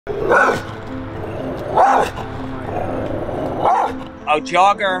A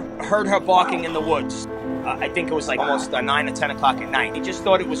jogger heard her barking in the woods. I think it was like almost 9 or 10 o'clock at night. He just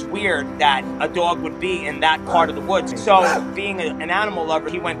thought it was weird that a dog would be in that part of the woods. So, being an animal lover,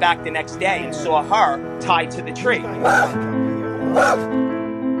 he went back the next day and saw her tied to the tree.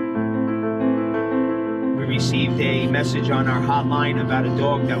 We received a message on our hotline about a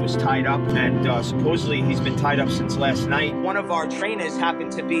dog that was tied up, and supposedly he's been tied up since last night. One of our trainers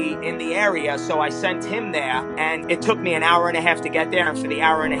happened to be in the area, so I sent him there, and it took me an hour and a half to get there, and for the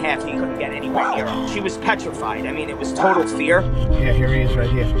hour and a half, he couldn't get anywhere near her. She was petrified. I mean, it was total fear. Yeah, here he is right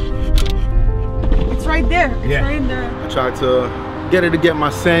here. It's right there. It's yeah. right in there. I tried to get her to get my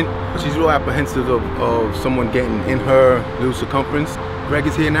scent. She's real apprehensive of someone getting in her little circumference. Greg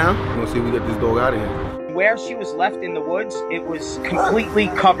is here now. We're gonna see if we get this dog out of here. Where she was left in the woods, it was completely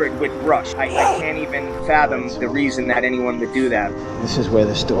covered with brush. I can't even fathom the reason that anyone would do that. This is where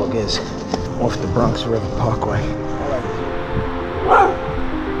this dog is, off the Bronx River Parkway.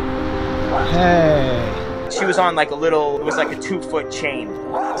 Hey. She was on like a little, it was like a 2-foot chain.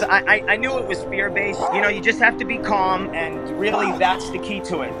 So I knew it was fear-based. You know, you just have to be calm, and really that's the key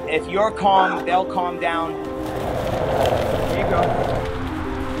to it. If you're calm, they'll calm down. There you go.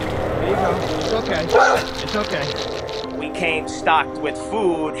 There you go. It's okay. It's okay. We came stocked with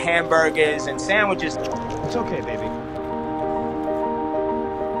food, hamburgers, and sandwiches. It's okay, baby.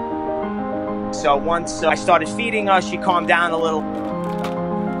 So once I started feeding her, she calmed down a little.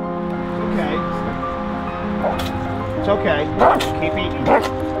 It's okay. Keep eating.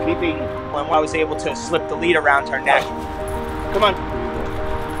 Keep eating. When I was able to slip the lead around her neck. Come on.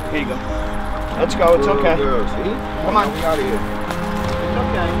 Here you go. Let's go. It's okay. Girl, see? Come on. Get out of here. It's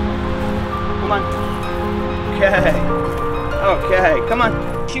okay. Come on. Okay. Okay. Come on.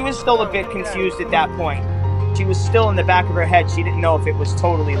 She was still a bit confused at that point. She was still in the back of her head. She didn't know if it was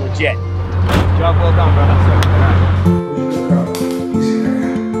totally legit. Job well done, brother.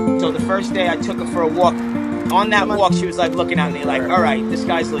 So the first day I took her for a walk. On that walk, she was like looking at me like, all right, this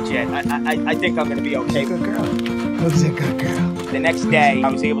guy's legit. I think I'm going to be okay. Good girl. Who's a good girl? The next day, I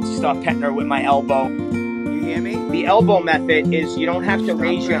was able to start petting her with my elbow. You hear me? The elbow method is you don't have to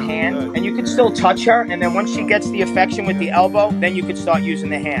raise your hand, and you can still touch her, and then once she gets the affection with the elbow, then you could start using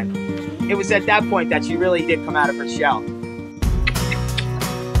the hand. It was at that point that she really did come out of her shell.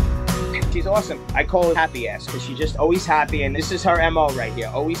 She's awesome. I call her happy ass because she's just always happy, and this is her MO right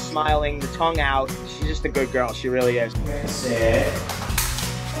here. Always smiling, the tongue out. She's just a good girl. She really is. Sit.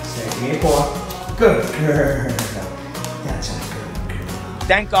 Sit. Give me a paw. Good girl. That's a good girl.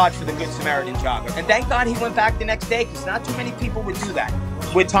 Thank God for the Good Samaritan jogger. And thank God he went back the next day because not too many people would do that.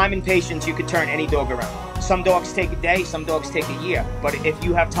 With time and patience, you could turn any dog around. Some dogs take a day, some dogs take a year. But if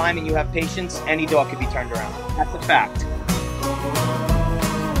you have time and you have patience, any dog could be turned around. That's a fact.